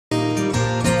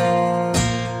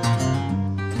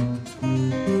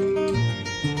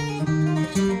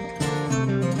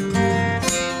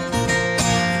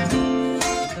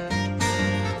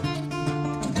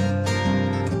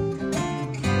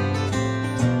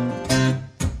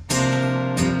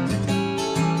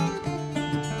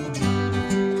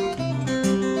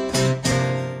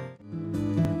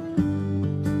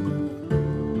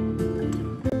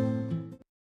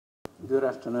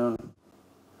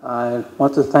I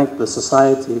want to thank the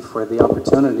Society for the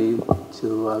opportunity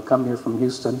to come here from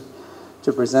Houston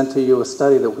to present to you a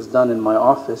study that was done in my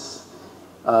office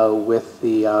with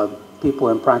the people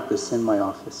in practice in my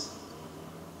office.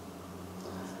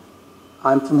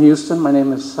 I'm from Houston. My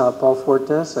name is Paul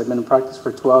Fortes. I've been in practice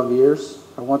for 12 years.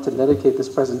 I want to dedicate this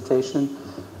presentation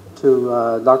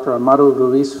to Dr. Amado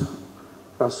Ruiz,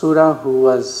 who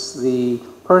was the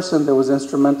person that was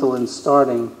instrumental in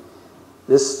starting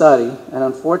this study, and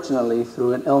unfortunately,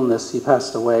 through an illness, he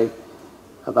passed away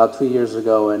about 2 years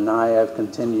ago, and I have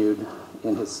continued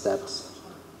in his steps.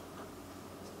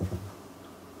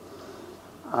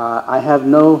 I have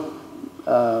no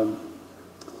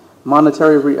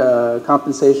monetary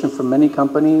compensation from any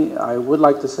company. I would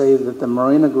like to say that the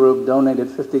Marena Group donated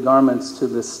 50 garments to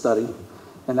this study,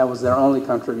 and that was their only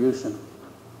contribution.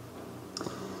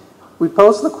 We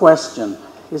posed the question,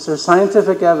 is there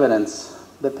scientific evidence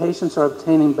that patients are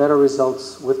obtaining better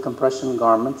results with compression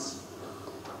garments?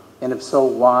 And if so,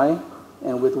 why?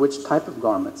 And with which type of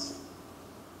garments?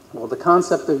 Well, the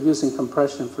concept of using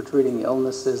compression for treating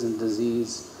illnesses and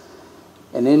disease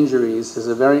and injuries is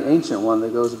a very ancient one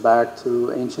that goes back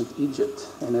to ancient Egypt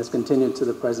and has continued to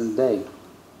the present day.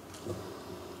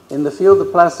 In the field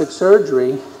of plastic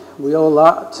surgery, we owe a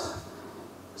lot,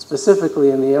 specifically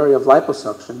in the area of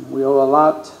liposuction. We owe a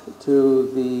lot to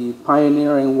the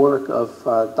pioneering work of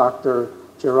Dr.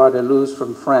 Gerard Deleuze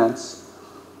from France,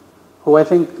 who I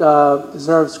think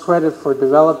deserves credit for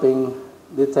developing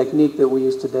the technique that we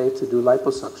use today to do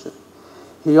liposuction.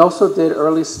 He also did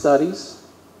early studies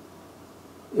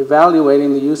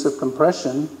evaluating the use of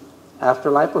compression after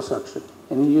liposuction,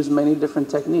 and he used many different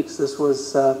techniques. This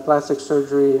was plastic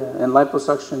surgery and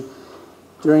liposuction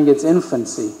during its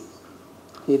infancy.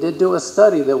 He did do a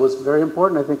study that was very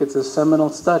important. I think it's a seminal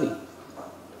study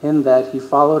in that he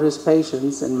followed his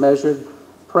patients and measured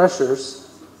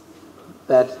pressures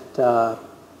that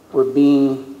were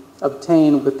being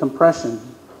obtained with compression.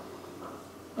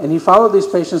 And he followed these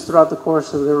patients throughout the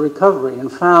course of their recovery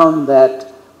and found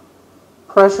that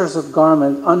pressures of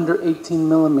garment under 18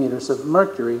 millimeters of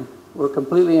mercury were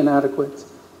completely inadequate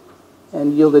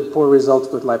and yielded poor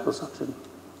results with liposuction.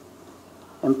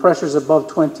 And pressures above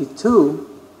 22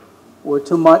 were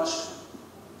too much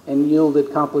and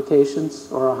yielded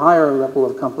complications or a higher level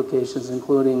of complications,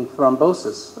 including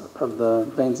thrombosis of the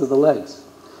veins of the legs.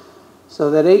 So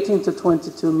that 18 to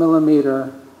 22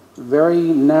 millimeter, very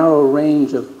narrow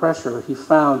range of pressure he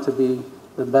found to be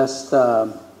the best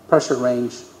pressure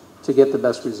range to get the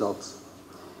best results.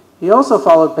 He also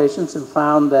followed patients and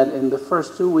found that in the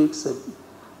first 2 weeks that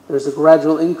there's a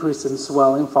gradual increase in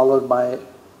swelling followed by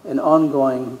an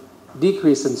ongoing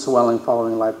decrease in swelling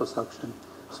following liposuction,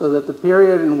 so that the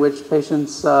period in which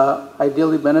patients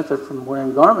ideally benefit from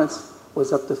wearing garments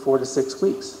was up to 4 to 6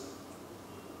 weeks.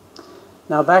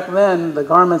 Now back then, the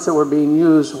garments that were being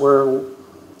used were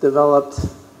developed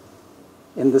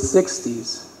in the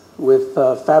 60s with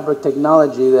fabric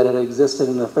technology that had existed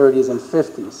in the 30s and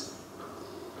 50s.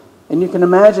 And you can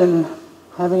imagine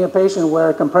having a patient wear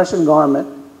a compression garment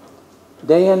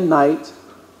day and night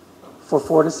for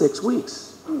 4 to 6 weeks.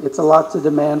 It's a lot to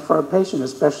demand for a patient,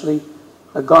 especially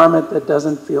a garment that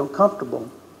doesn't feel comfortable.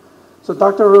 So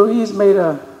Dr. Ruiz made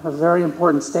a very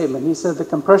important statement. He said the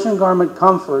compression garment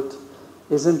comfort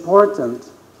is important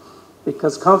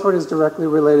because comfort is directly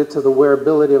related to the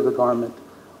wearability of the garment,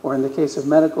 or in the case of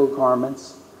medical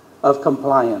garments, of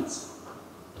compliance.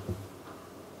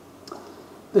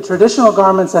 The traditional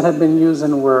garments that had been used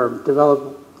and were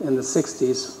developed in the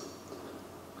 60s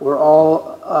were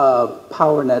all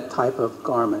power net type of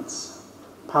garments.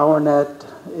 Power net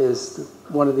is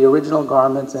one of the original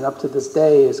garments, and up to this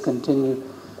day has continued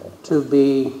to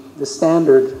be the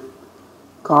standard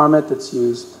garment that's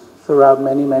used throughout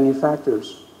many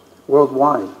manufacturers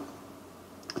worldwide.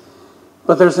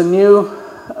 But there's a new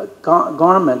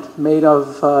garment made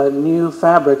of new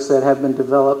fabrics that have been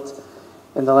developed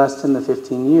in the last 10 to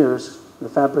 15 years. The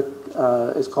fabric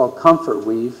is called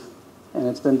ComfortWeave, and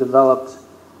it's been developed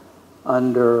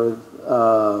under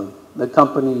the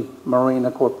company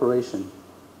Marena Corporation.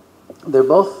 They're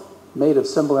both made of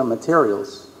similar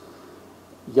materials,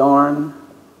 yarn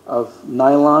of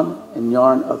nylon and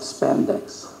yarn of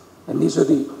spandex. And these are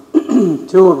the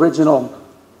two original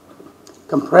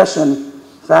compression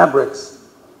fabrics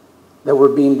that were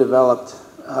being developed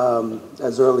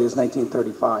as early as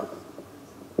 1935.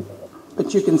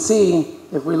 But you can see,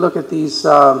 if we look at these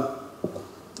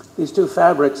two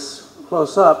fabrics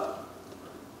close up,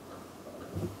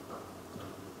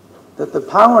 that the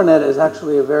power net is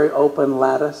actually a very open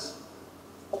lattice,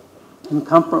 and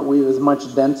ComfortWeave is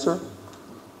much denser.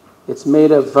 It's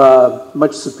made of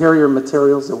much superior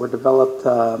materials that were developed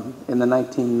in the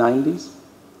 1990s.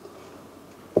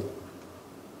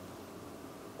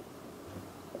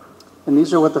 And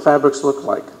these are what the fabrics look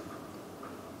like,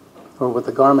 or what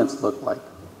the garments look like.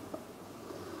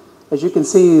 As you can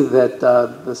see that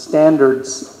the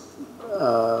standards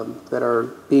that are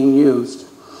being used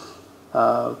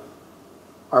are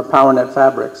PowerNet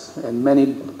fabrics, and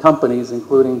many companies,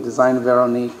 including Design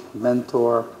Veronique,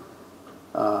 Mentor,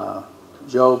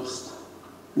 Jobst,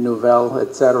 Nouvelle,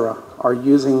 etc., are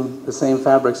using the same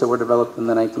fabrics that were developed in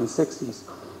the 1960s.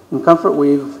 And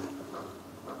ComfortWeave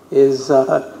is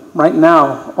right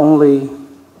now only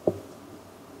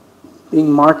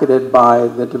being marketed by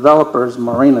the developers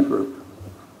Marena Group.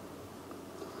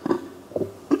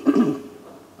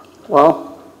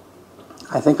 Well,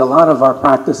 I think a lot of our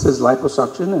practice is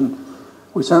liposuction, and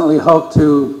we certainly hope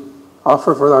to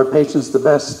offer for our patients the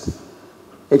best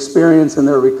experience in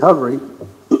their recovery.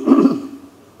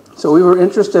 So we were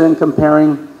interested in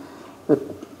comparing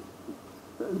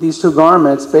these two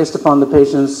garments based upon the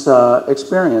patient's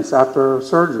experience after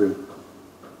surgery.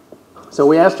 So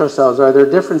we asked ourselves, are there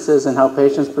differences in how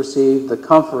patients perceive the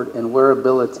comfort and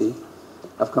wearability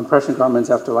of compression garments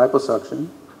after liposuction?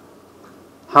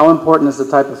 How important is the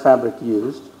type of fabric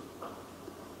used?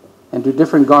 And do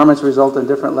different garments result in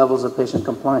different levels of patient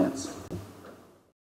compliance?